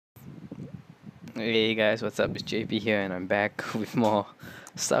Hey guys, what's up? It's JP here, and I'm back with more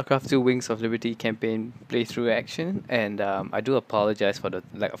Starcraft 2 Wings of Liberty campaign playthrough action. And I do apologize for the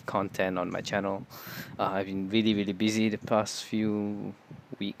lack of content on my channel. I've been really busy the past few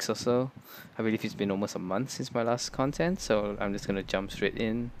weeks or so. I believe it's been almost a month since my last content, so I'm just gonna jump straight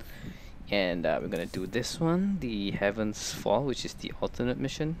in. And we're gonna do this one, the Heaven's Fall, which is the alternate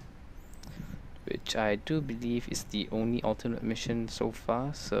mission, which I do believe is the only alternate mission so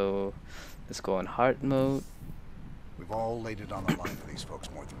far. So let's go on hard mode. We've all laid it on the line for these folks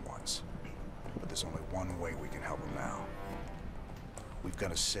more than once. But there's only one way we can help them now. We've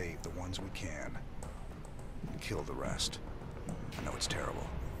got to save the ones we can and kill the rest. I know it's terrible.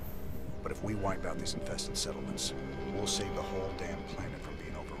 But if we wipe out these infested settlements, we'll save the whole damn planet from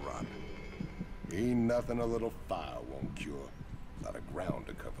being overrun. Ain't nothing a little fire won't cure. A lot of ground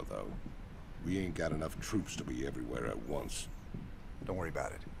to cover, though. We ain't got enough troops to be everywhere at once. Don't worry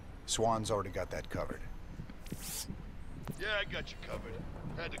about it. Swan's already got that covered. Yeah, I got you covered.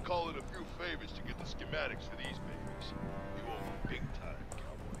 Had to call in a few favors to get the schematics for these babies. You owe me big time,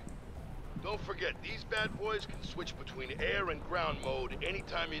 cowboy. Don't forget, these bad boys can switch between air and ground mode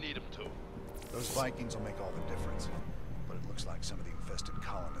anytime you need them to. Those Vikings will make all the difference. But it looks like some of the infested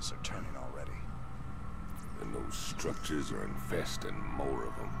colonists are turning already. And those structures are infesting more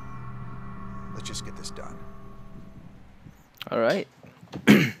of them. Let's just get this done. Alright.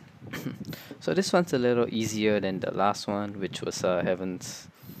 So this one's a little easier than the last one, which was Havens,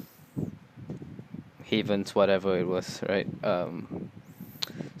 whatever it was, right?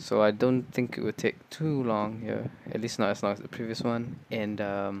 So I don't think it would take too long here, at least not as long as the previous one. And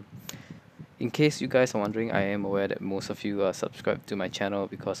in case you guys are wondering, I am aware that most of you are subscribed to my channel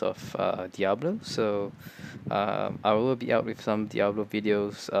because of Diablo. So I will be out with some Diablo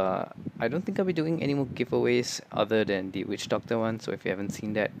videos. I don't think I'll be doing any more giveaways other than the Witch Doctor one. So if you haven't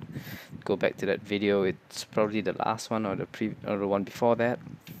seen that, go back to that video. It's probably the last one or the one before that.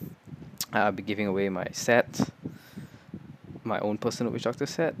 I'll be giving away my set, my own personal Witch Doctor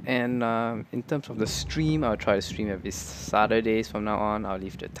set. And in terms of the stream, I'll try to stream every Saturdays from now on. I'll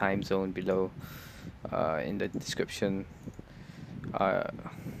leave the time zone below in the description.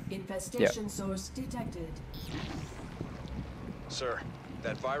 Infestation source detected. Sir,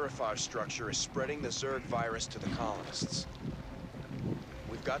 that virophage structure is spreading the Zerg virus to the colonists.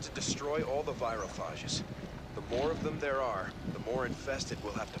 We've got to destroy all the virophages. The more of them there are, the more infested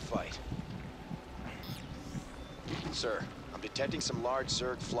we'll have to fight. Sir, I'm detecting some large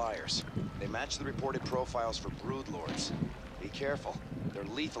Zerg flyers. They match the reported profiles for broodlords. Be careful. They're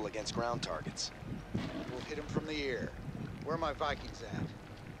lethal against ground targets. We'll hit them from the air. Where are my Vikings at?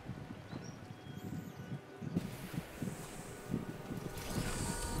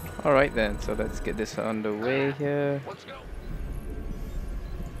 Alright then, so let's get this underway here. Let's go.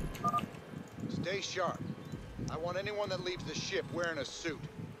 Stay sharp. I want anyone that leaves the ship wearing a suit.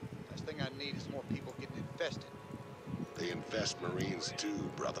 Last thing I need is more people getting infested. They infest Marines too,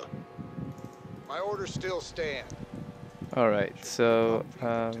 brother. My orders still stand. Alright, so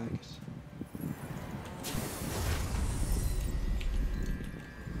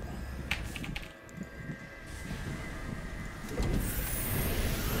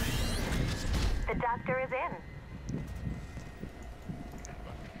the doctor is in.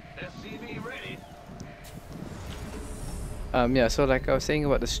 SCV ready. yeah, so like I was saying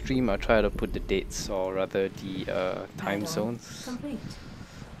about the stream, I'll try to put the dates, or rather the time zones Complete.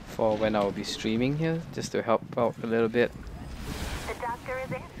 for when I'll be streaming here, just to help out a little bit. The doctor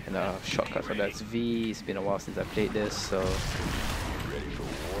is in. And shortcut for that's V. It's been a while since I played this, so Ready for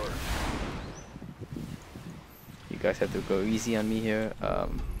war. you guys have to go easy on me here.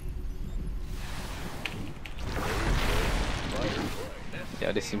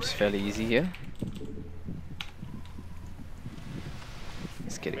 Yeah, this seems fairly easy here.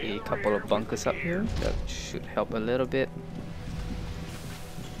 Let's get a couple of bunkers up here. That should help a little bit.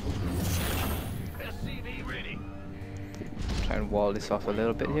 SCV ready. Try and wall this off a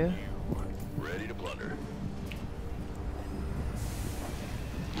little bit here. Ready to blunder.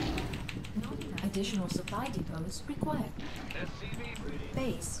 Additional supply depots required. SCV ready.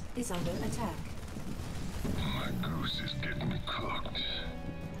 Base is under attack. My goose is getting me cooked.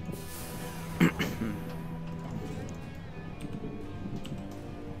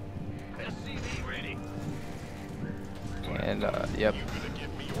 SCV ready. And yep.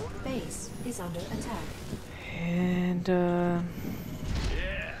 Base is under attack. And Yeah.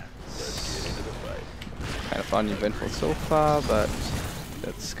 Let's get into the fight. kind of uneventful so far, but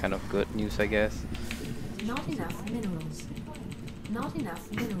that's kind of good news, I guess. Not enough minerals. Not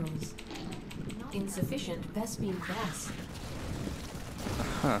enough minerals. Insufficient Vespine gas.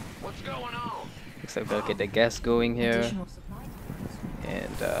 Huh. What's going on? Looks like we gotta get the gas going here. Additional supply depots.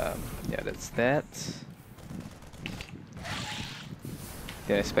 And yeah, that's that.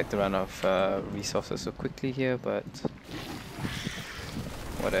 Didn't expect to run out of resources so quickly here, but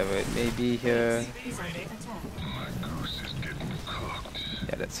whatever it may be here. Is under attack.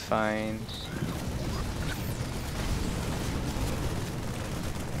 Yeah, that's fine.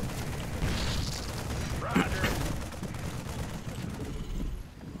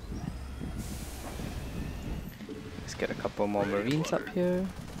 Let's get a couple more Marines up here.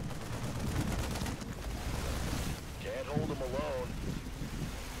 Can't hold them alone.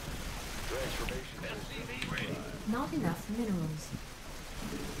 Transformation. Not enough minerals.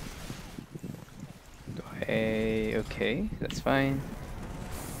 Hey, okay, that's fine.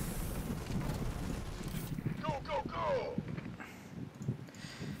 Go, go, go!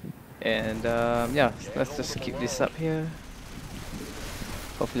 And yeah, let's just keep this up here.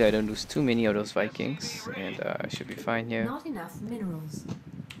 Hopefully I don't lose too many of those Vikings, and I should be fine here. Not enough minerals.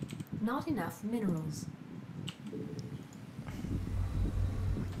 Not enough minerals.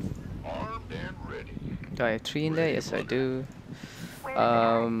 Armed and ready. Do I have 3 in there? Yes, I do. Where's the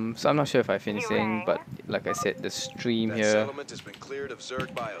guy? So I'm not sure if I finished You anything, rang? but like I said, the stream That here. settlement has been cleared of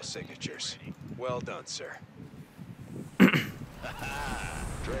Zerg biosignatures. Well done, sir.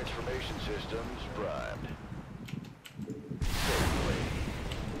 Transformation systems primed. Safely.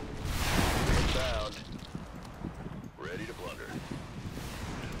 Inbound. Ready to plunder.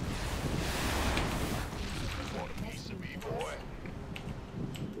 Want a piece of me, boy?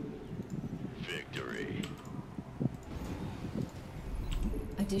 Victory.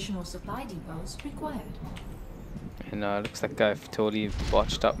 Additional supply depots required. And looks like I've totally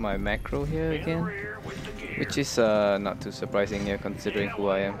botched up my macro here again, which is not too surprising here considering who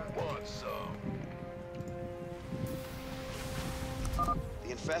I am. Want some?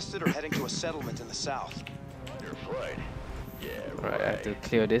 The infested are heading to a settlement in the south. You're fried. Yeah, Right, I have to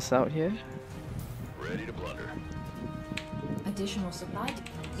clear this out here. Ready to plunder. Additional supply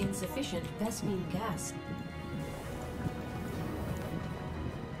insufficient Vespine gas.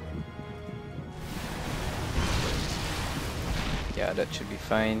 Yeah, that should be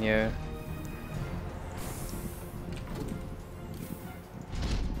fine here.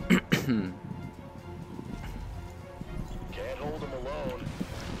 Can't hold them alone.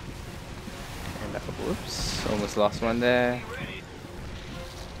 And whoops, almost lost one there.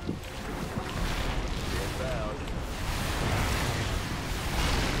 Inbound.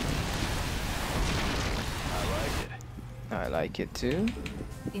 I like it. I like it too.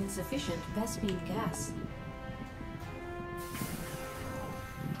 Insufficient Vespine gas.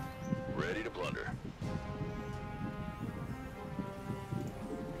 Ready to plunder.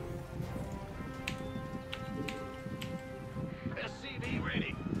 SCV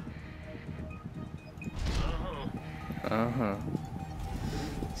ready. Uh-huh.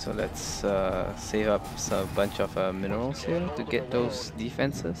 So let's save up a bunch of minerals here to get those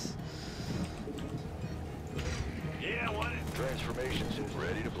defenses. Yeah, what? Transformations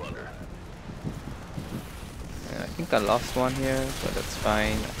ready to plunder. And I think I lost one here, but that's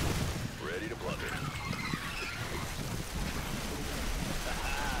fine. Ready to plunder.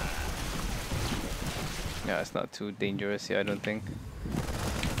 Yeah, it's not too dangerous here, I don't think.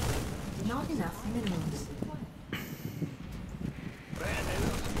 Not enough minerals.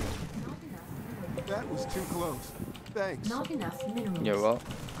 That was too close. Thanks. Not enough minerals. You're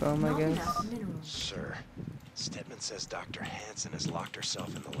welcome, I Not guess. enough minerals. Sir, Stedman says Dr. Hansen has locked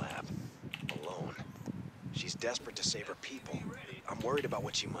herself in the lab. Alone. She's desperate to save her people. I'm worried about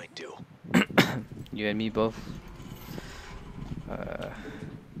what she might do. You and me both.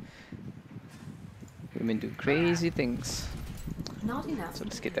 Women do crazy things. Not enough. So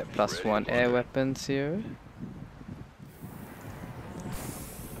let's get that +1 air weapons here.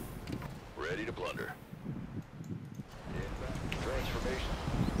 Ready to plunder. Transformation.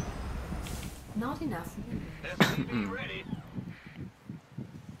 Not enough. SCV ready.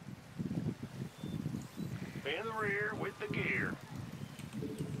 In the rear with the gear.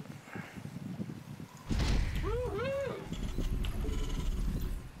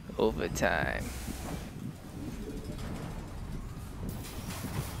 Overtime.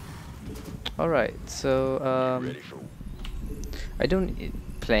 Alright, so Ready for I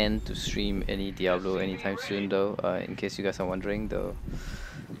don't plan to stream any Diablo anytime soon though, in case you guys are wondering though.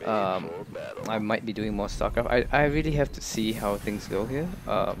 for battle. I might be doing more Starcraft. I really have to see how things go here.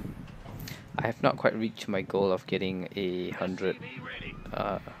 I have not quite reached my goal of getting a 100,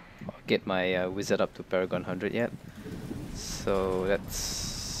 get my wizard up to Paragon 100 yet. So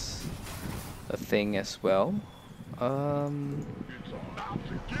that's a thing as well. It's about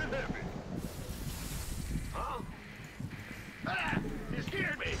to get heavy.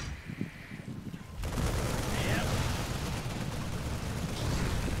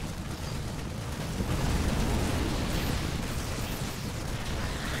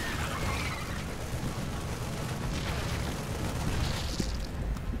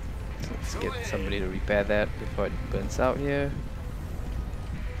 get somebody to repair that before it burns out here.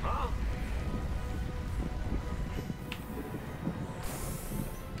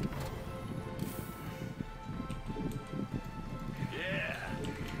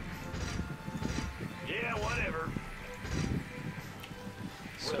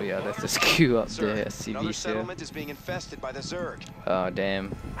 So yeah, let's just queue up the Another SCVs here. settlement is being infested by the Zerg. Oh damn.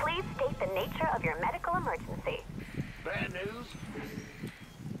 Please state the nature of your medical emergency. Bad news?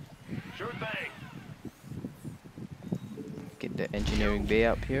 Sure thing. Get the engineering bay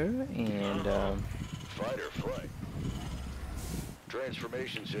up here and Fight or flight.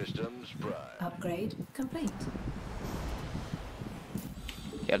 Transformation systems prime. Upgrade complete.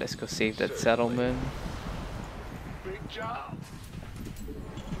 yeah, let's go save that settlement. Big job.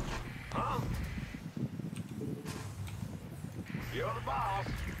 Huh? You're the boss.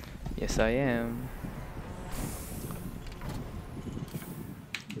 Yes, I am.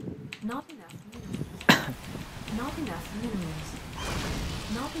 Not enough minerals. Not enough minerals.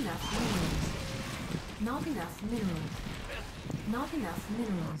 Not enough minerals. Not enough minerals. Not enough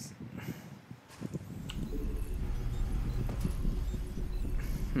minerals.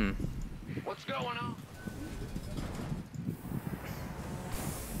 What's going on?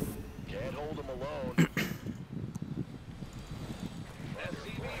 Can't hold him alone.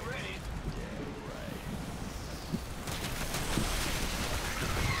 SCV ready.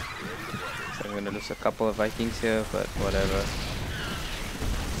 So I'm gonna lose a couple of Vikings here, but whatever.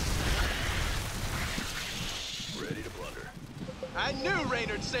 Ready to plunder. I knew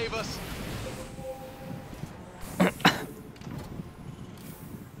Raynard'd save us.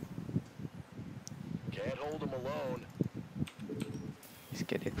 Can't hold him alone. Let's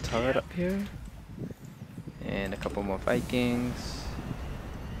get a turret up here. And a couple more Vikings.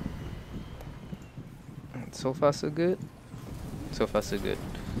 So far so good. So far so good.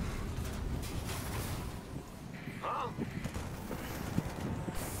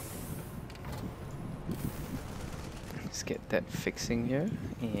 Let's get that fixing here.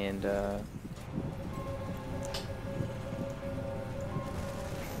 And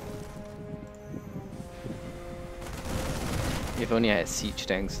if only I had siege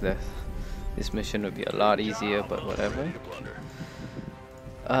tanks, this mission would be a lot easier, but whatever. Ready to plunder.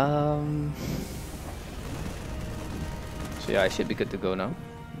 So yeah, I should be good to go now.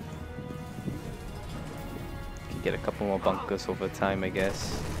 Can get a couple more bunkers over time, I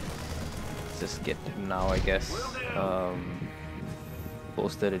guess. Just get them now, I guess.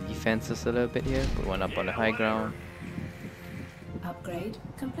 Bolster the defenses a little bit here. Put one up on the high ground. Upgrade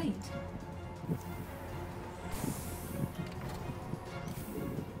complete.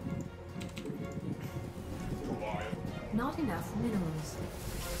 Not enough minerals.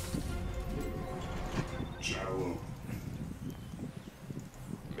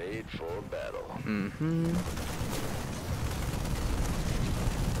 Made for battle. Mm-hmm.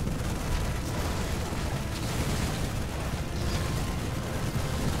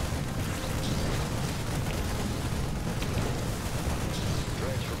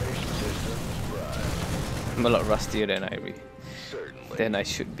 Transformation systems prime. I'm a lot rustier Certainly. than I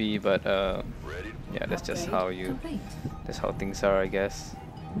should be, but Ready to yeah, that's just Upgrade complete. that's how things are, I guess.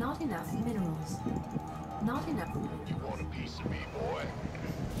 Not enough minerals. Not enough. want a piece of me, boy.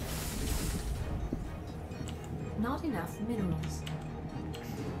 Not enough minerals.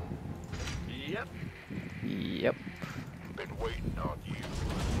 Yep. Yep. Been waiting on you.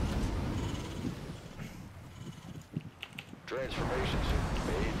 Transformation suit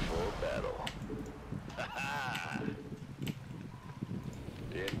made for battle. Ha-ha!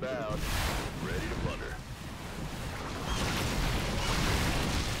 Inbound. Ready to plunder.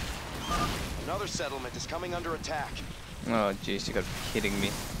 Another settlement is coming under attack. Oh jeez, you gotta be kidding me.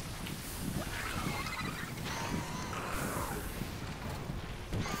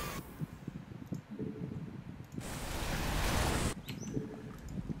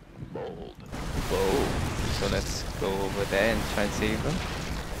 Bold. Whoa. So let's go over there and try and save them.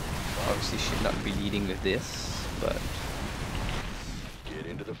 Obviously should not be leading with this, but Get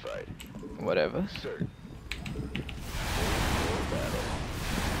into the fight. whatever. Certain. Made for battle.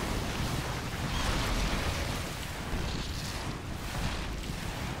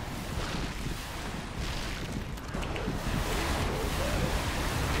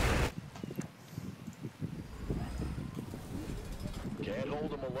 Can't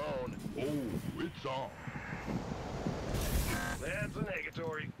hold him alone. Oh, it's on. That's a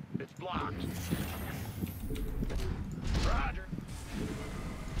negatory. It's blocked. Roger.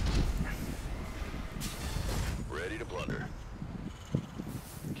 Ready to plunder.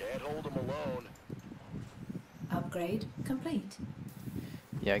 Can't hold him alone. Upgrade complete.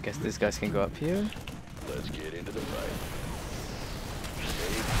 Yeah, I guess these guys can go up here. Let's get into the fight.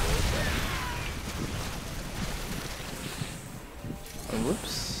 Oh,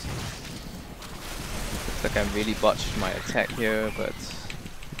 whoops. Looks like I really botched my attack here, but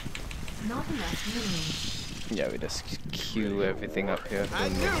Not enough minerals. yeah, we just queue everything up here. I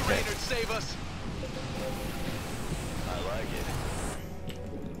Don't knew need that. Raynard'd save us. I like it.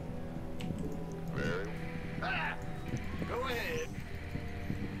 Very. Go ahead.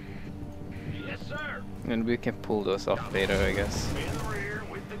 Yes, sir. And we can pull those off later, I guess. In the rear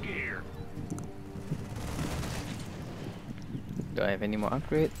with the gear. Do I have any more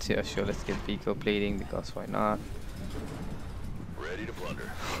upgrades? Yeah, sure, let's get vehicle plating because why not? Ready to plunder.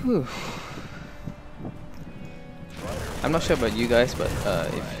 Whew. I'm not sure about you guys, but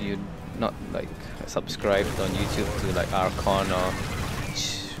if you're not like subscribed on YouTube to like Archon or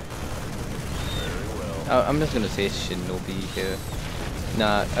I'm just gonna say Shinobi here.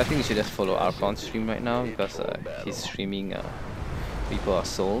 Nah, I think you should just follow Archon's stream right now because he's streaming Reaper of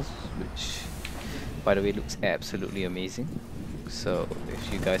Souls, which by the way looks absolutely amazing. So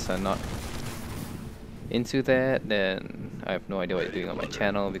if you guys are not into that, then I have no idea what you're doing on my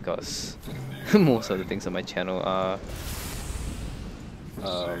channel because most of the things on my channel are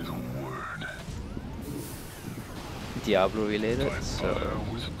Diablo related, so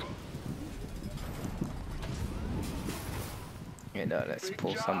and let's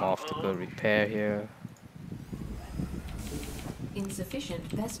pull some off to go repair here. Insufficient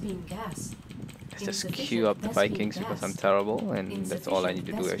Vespene gas. Let's just queue up the Vikings because I'm terrible, and that's all I need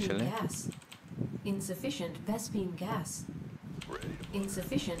to do Vespene actually. gas. Insufficient Vespene gas.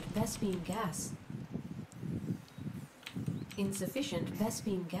 Insufficient Vespene gas. Insufficient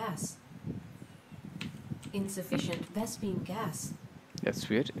Vespene gas. Insufficient Vespene gas. That's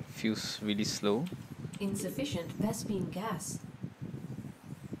weird, it feels really slow. Insufficient Vespene gas.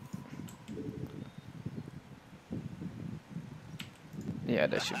 Yeah,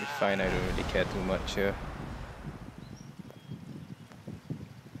 that should be fine, I don't really care too much here.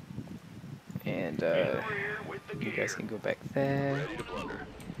 And you guys can go back there. Ready to plunder.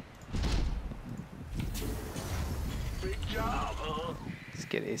 Big job, huh? Let's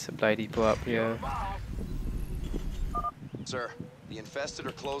get a supply depot up here. Sir, the infested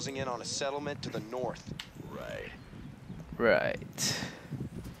are closing in on a settlement to the north. Right. Right.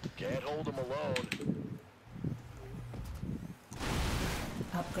 Can't hold them alone.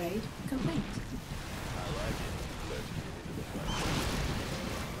 Upgrade complete. I like it. Let's get into the fight.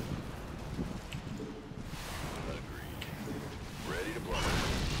 Agreed. Ready to plunder.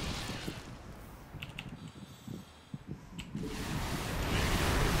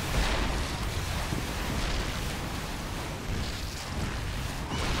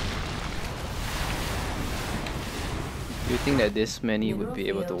 You think that this many would be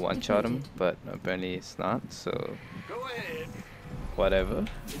able to Mineral field one-shot him, depleted. but apparently it's not, so Go ahead. whatever.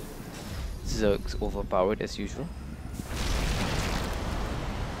 Zerg's overpowered as usual.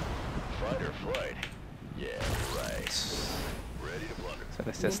 Fight or flight. Yeah, right. Ready to plunder. So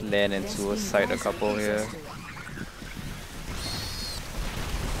let's just land and suicide a couple here.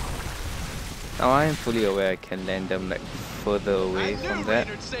 Now I am fully aware I can land them like further away from that,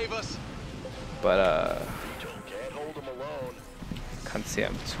 Raynard'd save us. but Can't hold them alone. can't say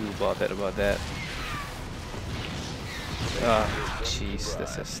I'm too bothered about that. Ah, jeez,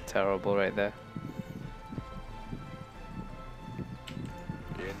 this is terrible right there.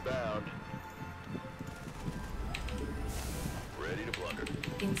 Inbound. Ready to plunder.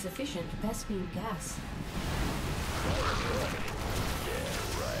 Insufficient Vespene gas.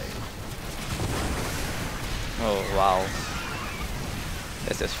 Oh wow,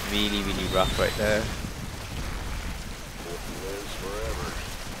 that's just really rough right there. Lives forever.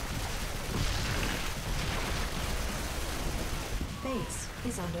 Base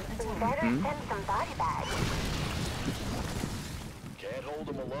is under attack. Better send some body bags. Can't hold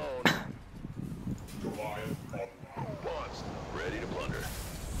them alone. Lost. Ready to plunder.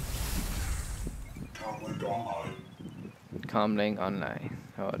 Comlink online.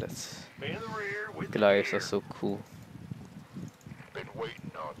 Oh, that's In the rear with Goliaths are so cool. Been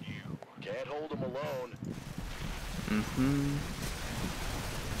waiting on you. Can't hold them alone. Mm-hmm.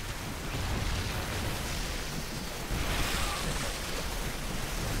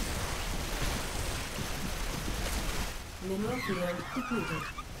 Mineral field depleted.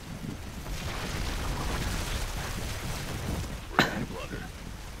 Ready to plunder.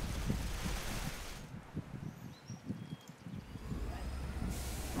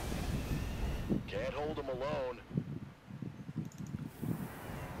 Can't hold them alone.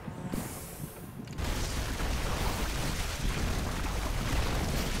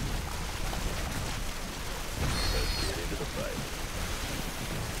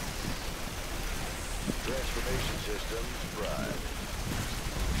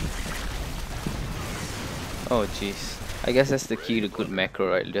 Oh jeez. I guess that's the key to good macro,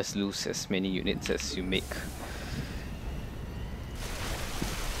 right? Just lose as many units as you make.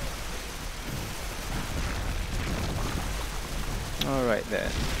 Alright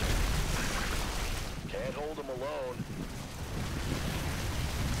then. Can't hold them alone.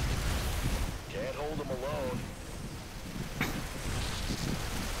 Can't hold them alone.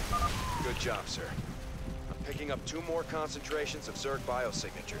 Good job, sir. I'm picking up 2 more concentrations of Zerg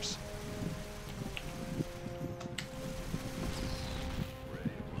biosignatures.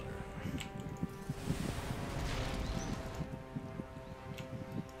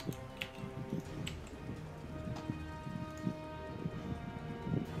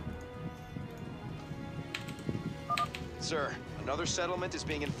 Sir, another settlement is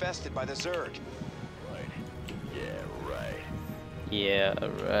being infested by the Zerg. Right. Yeah, right. Yeah,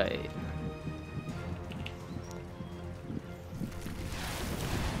 right.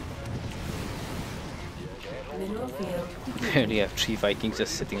 Mineral field depleted. Apparently I have 3 Vikings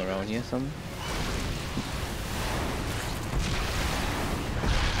just sitting around here somewhere.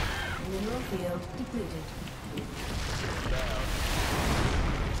 Mineral field depleted.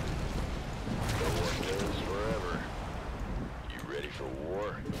 No one lives forever. You ready for war?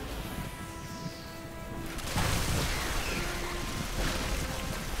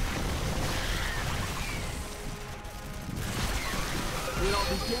 We'd all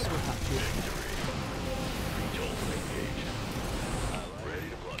be dead without you. Don't engage. I'm ready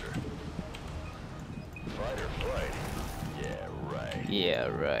to plunder. Fight or flight. Yeah, right. Yeah,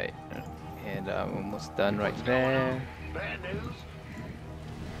 right. And I'm almost done right there. Bad news?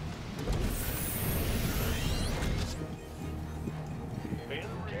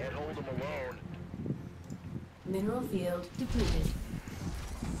 Can't hold them alone. Mineral field depleted.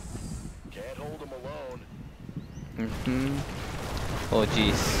 Can't hold them alone. Oh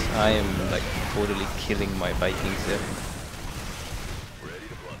jeez, I am like totally killing my Vikings here. Ready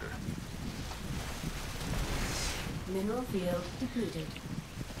to plunder. Mineral field depleted.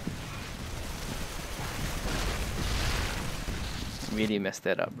 Really messed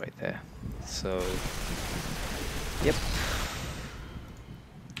that up right there. So, yep.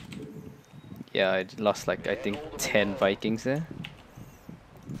 Yeah, I lost like I think 10 Vikings there.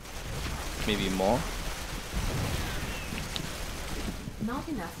 Maybe more. Not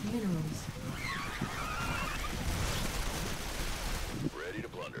enough minerals. Ready to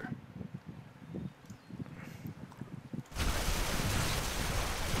plunder.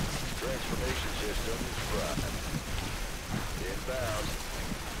 Transformation system prime. Inbound.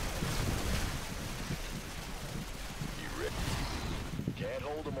 You ready? Can't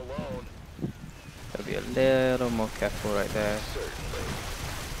hold them alone. Gotta be a little more careful right there. Certainly.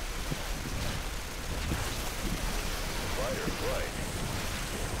 Fight or flight.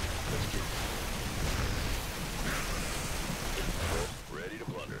 Let's get ready to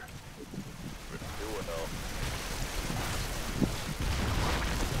plunder. Doing well.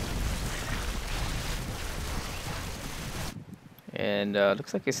 And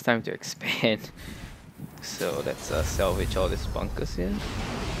looks like it's time to expand. So let's salvage all these bunkers here.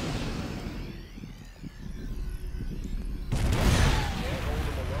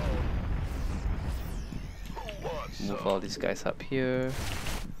 Move all these guys up here.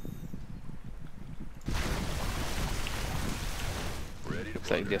 Looks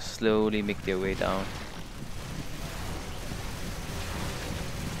like they'll slowly make their way down.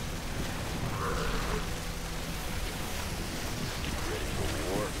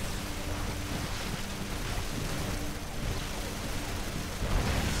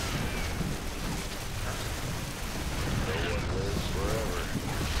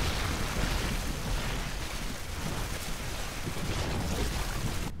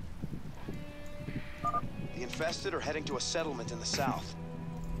 The infested are heading to a settlement in the south.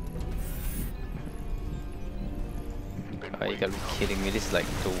 You gotta be kidding me, this is like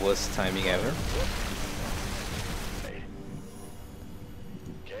the worst timing ever.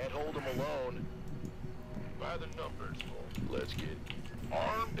 Can't hold them alone. By the numbers. Let's get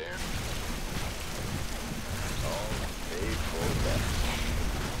armed and all made for that.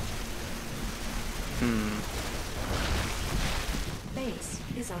 Base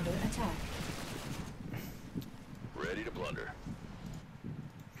is under attack. Ready to plunder.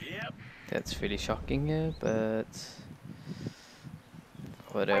 Yep. That's really shocking here, but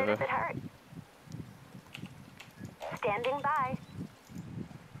whatever. Where does it hurt? Standing by.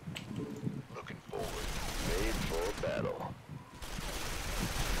 Looking forward. Made for battle.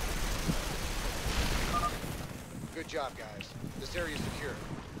 Good job, guys. This area is secure.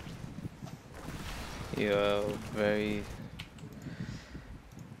 You're very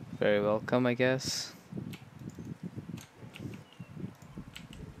welcome, I guess.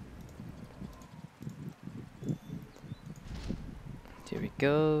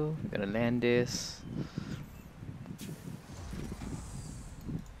 go. We're gonna land this.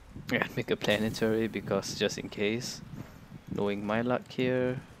 Yeah, make a planetary because just in case. Knowing my luck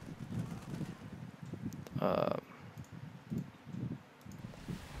here. Um,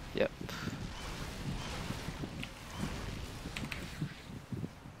 yep.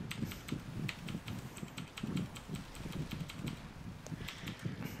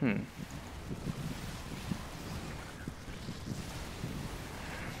 Hmm.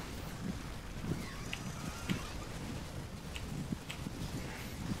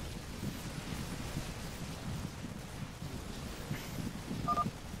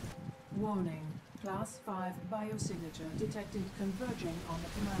 Warning. Class 5 biosignature detected converging on the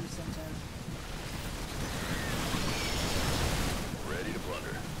command center. Ready to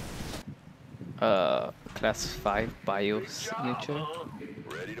plunder. Class 5 biosignature.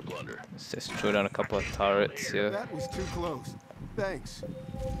 Ready to plunder. Let's just throw down a couple of turrets here. That was too close. Thanks.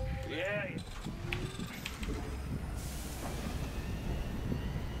 Yeah.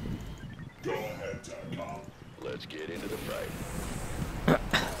 Go ahead, TACOM. Let's get into the fight.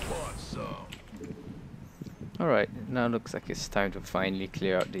 Want some? Alright, now looks like it's time to finally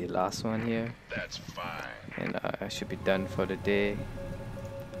clear out the last one here. That's fine. And I should be done for the day.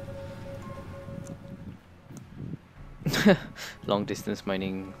 Long distance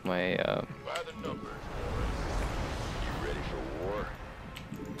mining my By the numbers. You ready for war?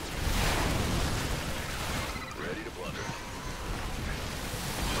 Ready to plunder.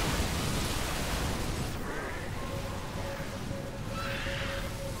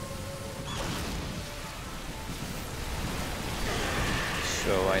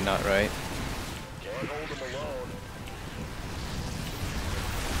 sure, why not, right? Can't hold them alone.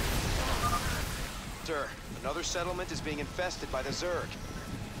 Sir, another settlement is being infested by the Zerg.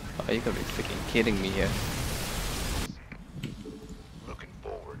 Oh, you gotta be freaking kidding me here. Looking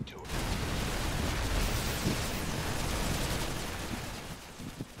forward to it.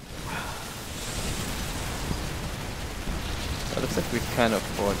 Well, looks like we can't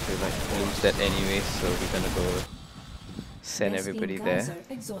afford to like lose that anyway, so we're gonna go send everybody there.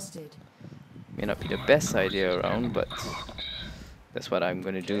 Exhausted. May not be the best idea around, but that's what I'm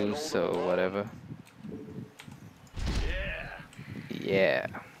gonna do, so whatever. Yeah.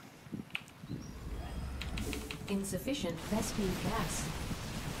 Insufficient Vespine gas.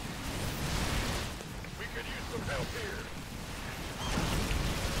 We could use some help here.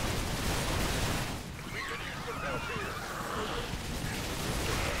 We could use some help here.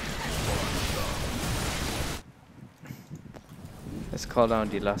 Let's call down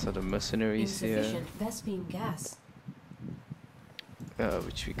the last of the mercenaries here. Insufficient Vespine gas.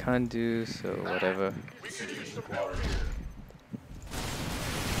 Which we can't do, so whatever. We could use some help here.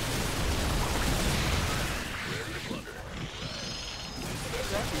 Ready to plunder.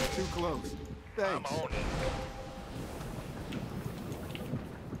 That was too close. I'm Thanks. on it.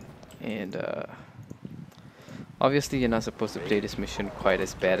 And obviously you're not supposed to play this mission quite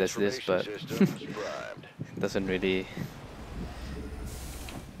as bad as this, but Transformation systems primed. it doesn't really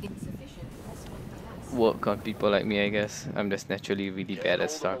Insufficient Vespine gas. work on people like me, I guess. I'm just naturally really bad at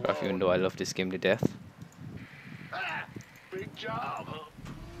Starcraft, even though I love this game to death. Ah, big job.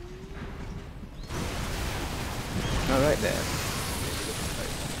 Alright then.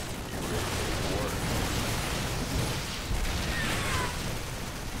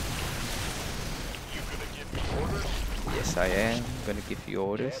 You gonna give me orders? Yes, I am gonna give you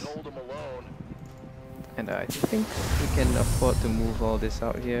orders. Can't hold them alone. And I think we can afford to move all this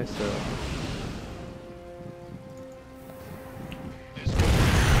out here, so This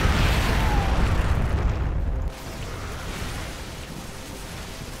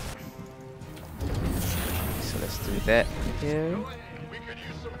so let's do that here. we could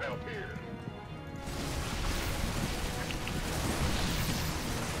use some help here.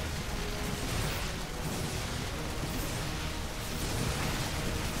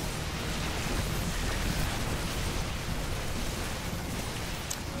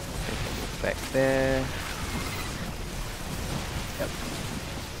 Back there. Yep.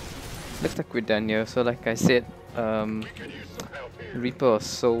 Looks like we're done here. So like I said, We could use some help here. Reaper of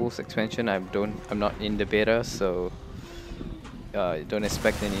Souls expansion, I'm not in the beta, so don't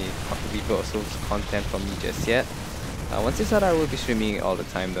expect any Reaper of Souls content from me just yet. Once it's out, I will be streaming it all the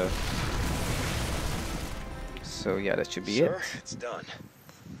time though. So yeah, that should be Sir, it. it's done.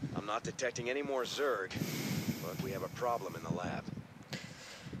 I'm not detecting any more Zerg, but we have a problem in the lab.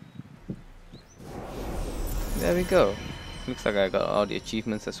 There we go. Looks like I got all the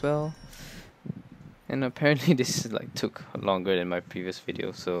achievements as well. And apparently this like took longer than my previous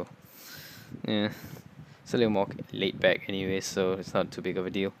video, so yeah. It's a little more laid back anyway, so it's not too big of a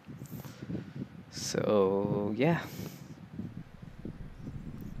deal. So yeah.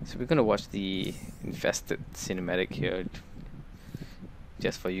 So we're gonna watch the infested cinematic here,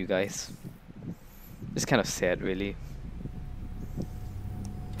 just for you guys. It's kind of sad, really.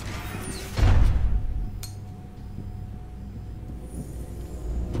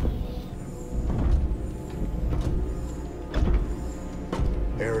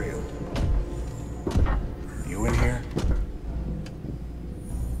 Ariel. You in here?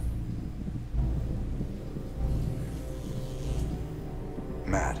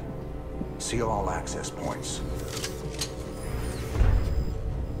 Matt, seal all access points.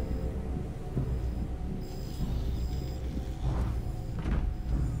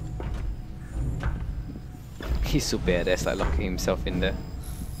 He's so badass, like locking himself in there.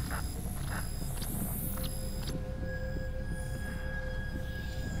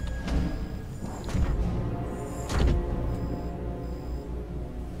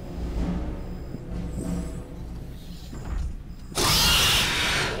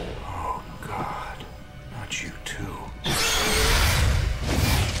 Oh, God. Not you, too.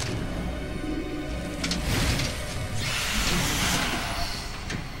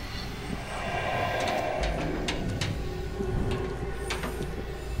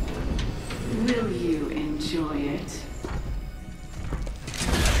 Will you enjoy it?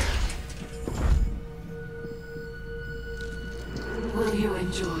 Will you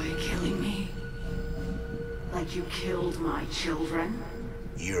enjoy killing me? Like you killed my children?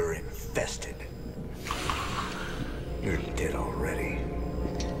 You're infested. You're dead already.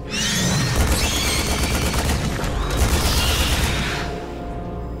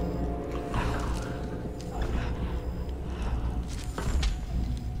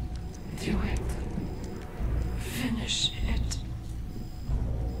 Do it. Finish it.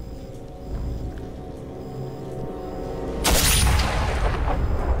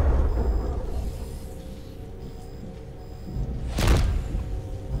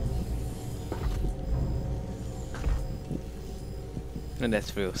 And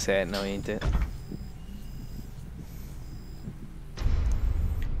that's real sad now, ain't it?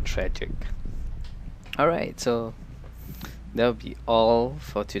 Tragic. Alright, so that'll be all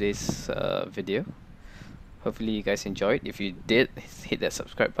for today's video. Hopefully you guys enjoyed. If you did, hit that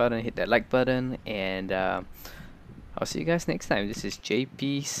subscribe button, hit that like button, and I'll see you guys next time. This is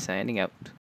JP signing out.